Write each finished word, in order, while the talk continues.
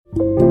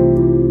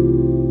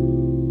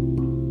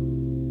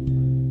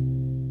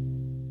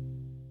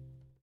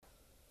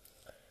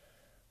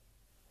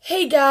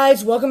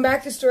guys, welcome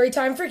back to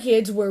Storytime for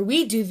Kids, where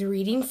we do the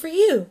reading for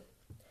you.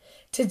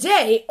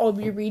 Today, I'll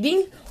be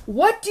reading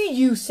What Do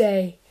You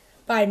Say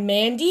by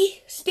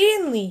Mandy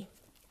Stanley.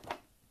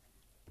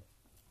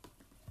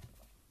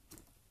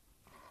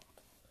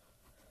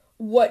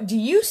 What do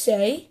you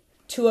say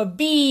to a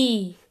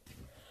bee?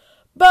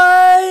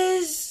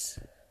 Buzz!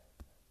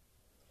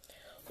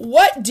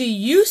 What do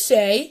you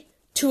say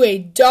to a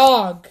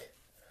dog?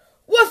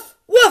 Woof,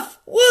 woof,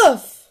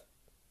 woof!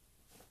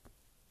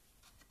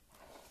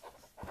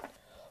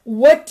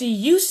 What do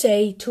you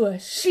say to a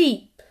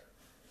sheep?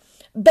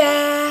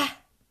 Baa!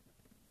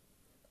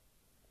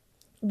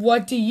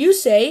 What do you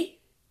say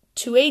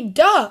to a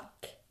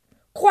duck?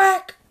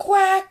 Quack,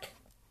 quack!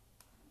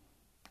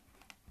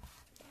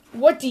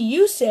 What do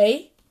you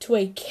say to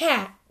a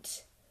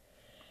cat?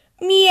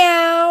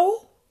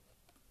 Meow!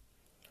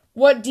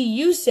 What do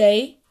you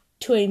say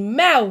to a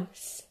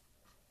mouse?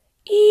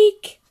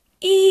 Eek,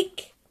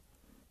 eek!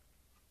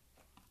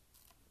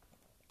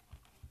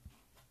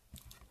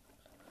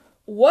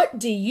 What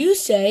do you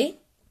say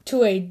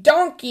to a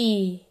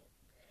donkey?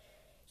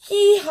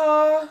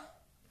 Hee-haw!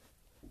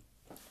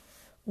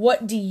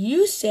 What do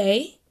you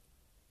say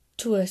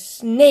to a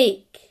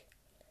snake?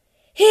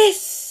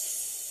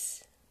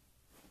 Hiss!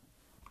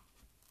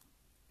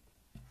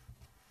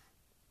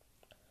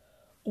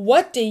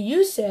 What do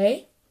you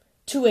say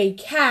to a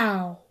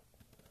cow?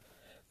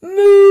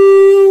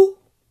 Moo!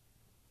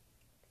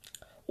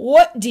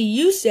 What do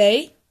you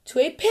say to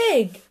a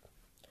pig?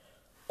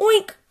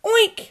 Oink,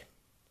 oink!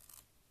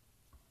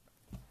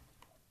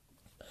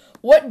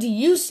 What do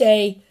you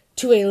say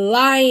to a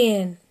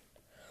lion?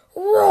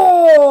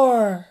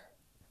 Roar!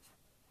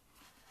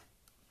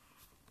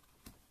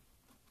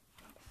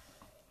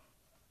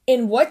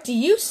 And what do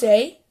you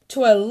say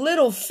to a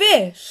little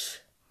fish?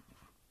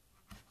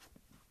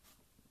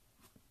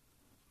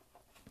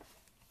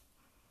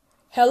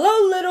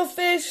 Hello, little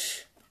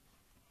fish.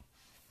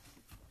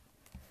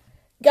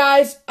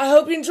 Guys, I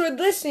hope you enjoyed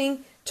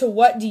listening to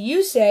What Do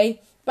You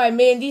Say by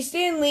Mandy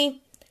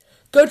Stanley.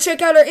 Go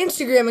check out our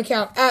Instagram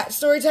account at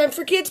Storytime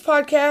for Kids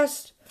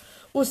Podcast.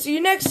 We'll see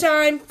you next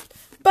time.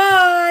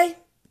 Bye.